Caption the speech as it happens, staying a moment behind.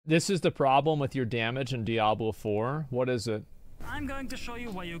This is the problem with your damage in Diablo 4. What is it? I'm going to show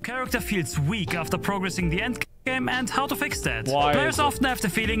you why your character feels weak after progressing the end game and how to fix that. Why Players often have the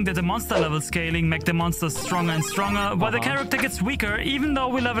feeling that the monster level scaling make the monsters stronger and stronger, while the character gets weaker even though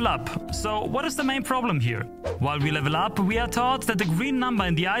we level up. So what is the main problem here? While we level up, we are taught that the green number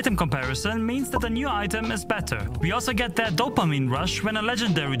in the item comparison means that a new item is better. We also get that dopamine rush when a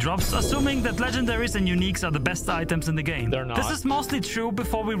legendary drops, assuming that legendaries and uniques are the best items in the game. They're not. This is mostly true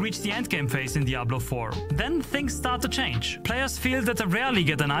before we reach the endgame phase in Diablo 4. Then things start to change. Players feel that they rarely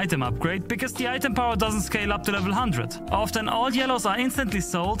get an item upgrade because the item power doesn't scale up to level 100. Often all yellows are instantly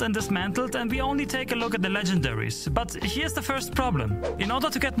sold and dismantled, and we only take a look at the legendaries. But here's the first problem. In order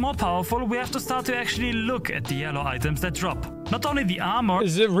to get more powerful, we have to start to actually look at the yellow items that drop. Not only the armor...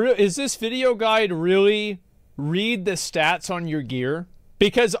 Is this video guide really read the stats on your gear?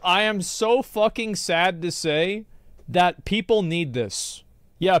 Because I am so fucking sad to say that people need this.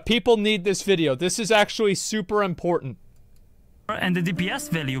 Yeah, people need this video. This is actually super important. And the DPS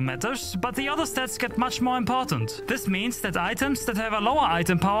value matters, but the other stats get much more important. This means that items that have a lower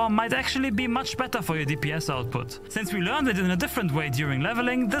item power might actually be much better for your DPS output. Since we learned it in a different way during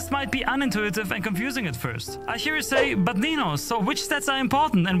leveling, this might be unintuitive and confusing at first. I hear you say, but Nino, so which stats are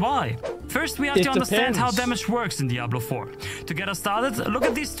important and why? First, we have to understand how damage works in Diablo 4. To get us started, look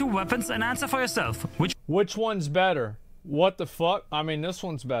at these two weapons and answer for yourself. Which one's better? What the fuck? I mean, this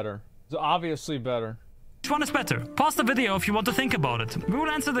one's better. It's obviously better. Which one is better? Pause the video if you want to think about it. We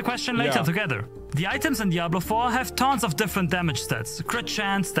will answer the question later together. The items in Diablo 4 have tons of different damage stats. Crit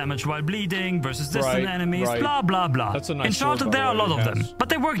chance, damage while bleeding, versus distant enemies, blah blah blah. That's a nice in short, sword, there are a lot of them. yes. But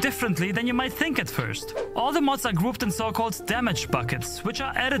they work differently than you might think at first. All the mods are grouped in so-called damage buckets, which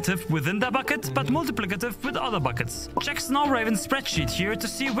are additive within their bucket, but multiplicative with other buckets. Check Snowraven's spreadsheet here to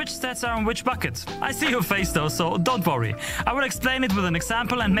see which stats are in which bucket. I see your face though, so don't worry. I will explain it with an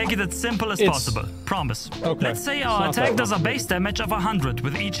example and make it as simple as possible. Promise. Okay. Let's say our attack does a base damage of 100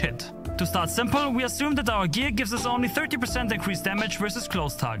 with each hit. To start simple, we assume that our gear gives us only 30% increased damage versus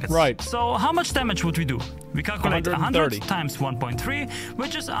close targets. Right. So how much damage would we do? We calculate 100 times 1.3,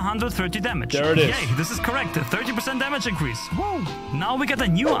 which is 130 damage. There it is. Yay, this is correct. 30% damage increase. Woo! Now we get a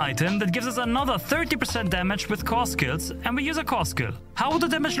new item that gives us another 30% damage with core skills, and we use a core skill. How would the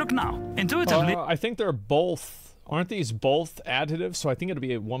damage look now? Intuitively, I think they're both... Aren't these both additive? So I think it'll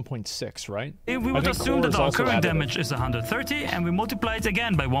be at 1.6, right? we would assume that our current damage is 130, and we multiply it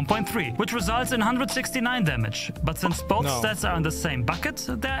again by 1.3, which results in 169 damage. But since both stats are in the same bucket,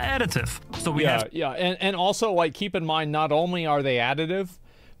 they're additive. So we have... Yeah, and also, like, keep in mind, not only are they additive,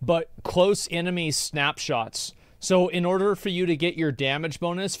 but close enemy snapshots. So in order for you to get your damage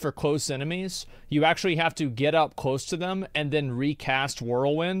bonus for close enemies, you actually have to get up close to them and then recast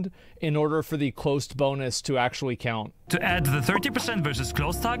Whirlwind in order for the close bonus to actually count. To add the 30% versus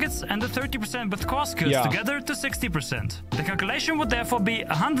close targets and the 30% with core skills together to 60%. The calculation would therefore be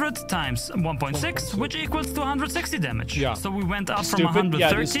 100 times 1.6, which equals to 160 damage. Yeah. So we went up from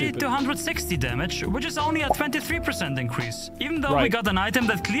 130 to 160 damage, which is only a 23% increase, even though we got an item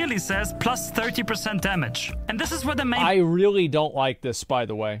that clearly says plus 30% damage. And this is where the main... I really don't like this, by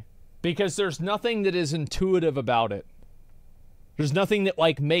the way, because there's nothing that is intuitive about it. There's nothing that,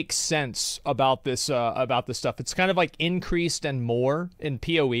 like, makes sense about this stuff. It's kind of like increased and more in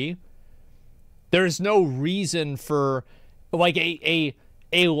PoE. There's no reason for, like, a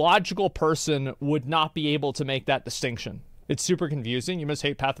logical person would not be able to make that distinction. It's super confusing. You must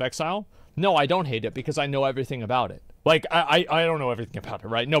hate Path of Exile? No, I don't hate it because I know everything about it. Like, I don't know everything about it,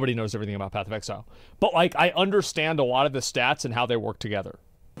 right? Nobody knows everything about Path of Exile. But, like, I understand a lot of the stats and how they work together.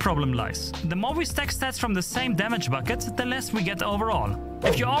 Problem lies. The more we stack stats from the same damage bucket, the less we get overall.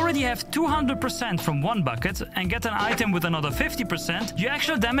 If you already have 200% from one bucket and get an item with another 50%, your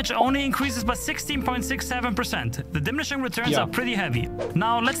actual damage only increases by 16.67%. The diminishing returns are pretty heavy.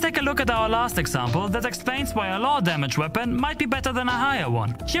 Now let's take a look at our last example that explains why a low damage weapon might be better than a higher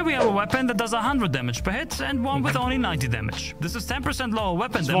one. Here we have a weapon that does 100 damage per hit and one with only 90 damage. This is 10% lower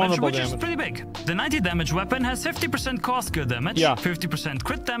weapon damage, which is pretty big. The 90 damage weapon has 50% core skill damage, 50%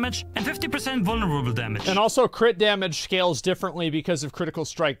 crit damage, and 50% vulnerable damage. And also crit damage scales differently because of critical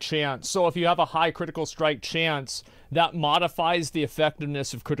strike chance. So if you have a high critical strike chance, that modifies the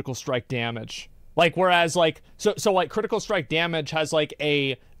effectiveness of critical strike damage. Like, whereas, like, so like, critical strike damage has, like,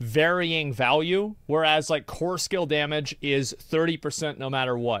 a varying value, whereas, like, core skill damage is 30% no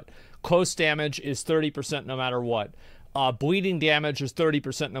matter what. Close damage is 30% no matter what. Bleeding damage is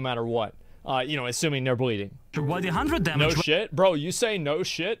 30% no matter what. You know, assuming they're bleeding. While the 100 damage... No shit? Bro, you say no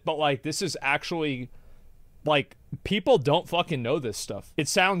shit, but, like, this is actually... Like, people don't fucking know this stuff. It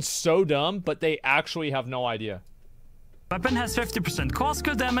sounds so dumb, but they actually have no idea. Weapon has 50% core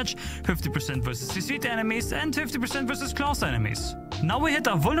skill damage, 50% versus CC'd enemies, and 50% versus close enemies. Now we hit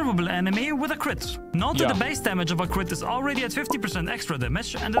a vulnerable enemy with a crit. Note that the base damage of a crit is already at 50% extra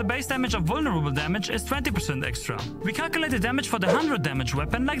damage, and the base damage of vulnerable damage is 20% extra. We calculate the damage for the 100 damage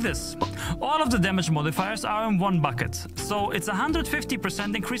weapon like this. All of the damage modifiers are in one bucket, so it's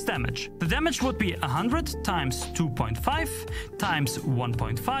 150% increased damage. The damage would be 100 times 2.5 times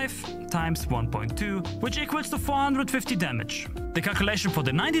 1.5 times 1.2, which equals to 450 damage. The calculation for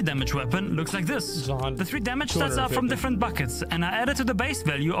the 90 damage weapon looks like this. The 3 damage stats are from different buckets and are added to the base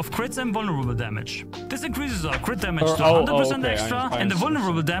value of crits and vulnerable damage. This increases our crit damage to 100% extra and the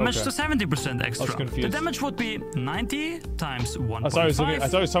vulnerable damage to 70% extra. The damage would be 90 times 1.5 I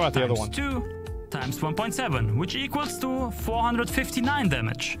thought he was talking about the other one. 2 times 1.7, which equals to 459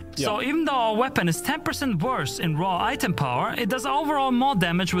 damage. So even though our weapon is 10% worse in raw item power, it does overall more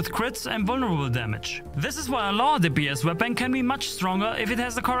damage with crits and vulnerable damage. This is why a lower DPS weapon can be much stronger if it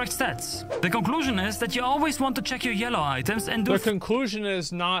has the correct stats. The conclusion is that you always want to check your yellow items and do— The conclusion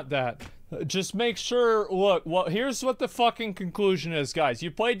is not that. Just make sure, look, well, here's what the fucking conclusion is, guys. You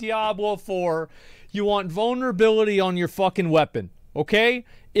play Diablo 4, you want vulnerability on your fucking weapon, okay?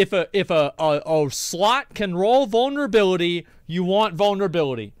 If a slot can roll vulnerability, you want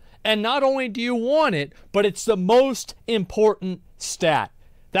vulnerability. And not only do you want it, but it's the most important stat.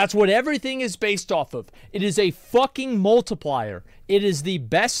 That's what everything is based off of. It is a fucking multiplier. It is the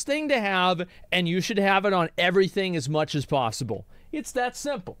best thing to have, and you should have it on everything as much as possible. It's that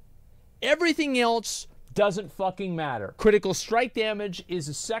simple. Everything else doesn't fucking matter. Critical strike damage is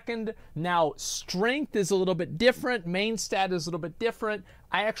a second. Now, strength is a little bit different. Main stat is a little bit different.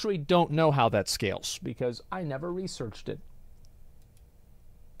 I actually don't know how that scales because I never researched it.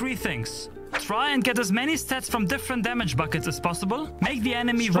 3 things. Try and get as many stats from different damage buckets as possible, make the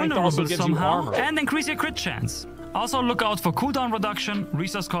enemy vulnerable somehow, and increase your crit chance. Also look out for cooldown reduction,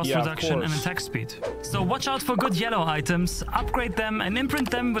 resource cost reduction, and attack speed. So watch out for good yellow items, upgrade them, and imprint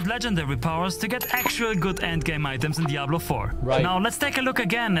them with legendary powers to get actual good endgame items in Diablo 4. Right. Now let's take a look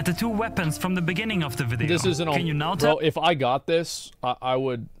again at the 2 weapons from the beginning of the video. This isn't Can you now tell? Bro, if I got this, I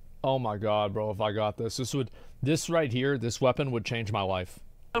would... Oh my god, bro, if I got this. This right here, this weapon would change my life.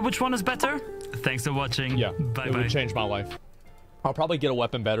 Which one is better? Thanks for watching. Yeah, bye-bye. It would change my life. I'll probably get a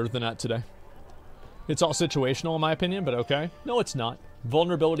weapon better than that today. It's all situational in my opinion, but okay. No, it's not.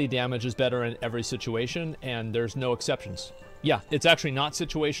 Vulnerability damage is better in every situation, and there's no exceptions. Yeah, it's actually not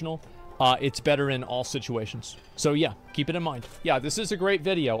situational. It's better in all situations. So yeah, keep it in mind. Yeah, this is a great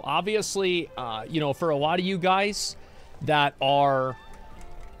video. Obviously, you know, for a lot of you guys that are...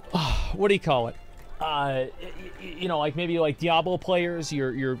 what do you call it? You know, like maybe like Diablo players,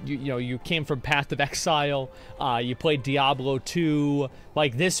 you know, you came from Path of Exile, you played Diablo 2.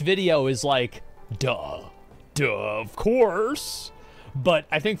 Like, this video is like, duh, of course. But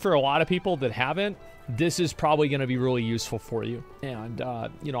I think for a lot of people that haven't, this is probably going to be really useful for you. And,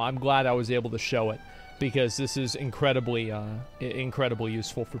 you know, I'm glad I was able to show it because this is incredibly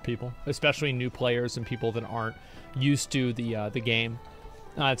useful for people, especially new players and people that aren't used to the game.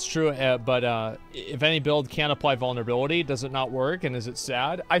 It's true, but if any build can't apply vulnerability, does it not work, and is it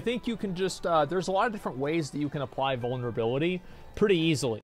sad? I think you can just, there's a lot of different ways that you can apply vulnerability pretty easily.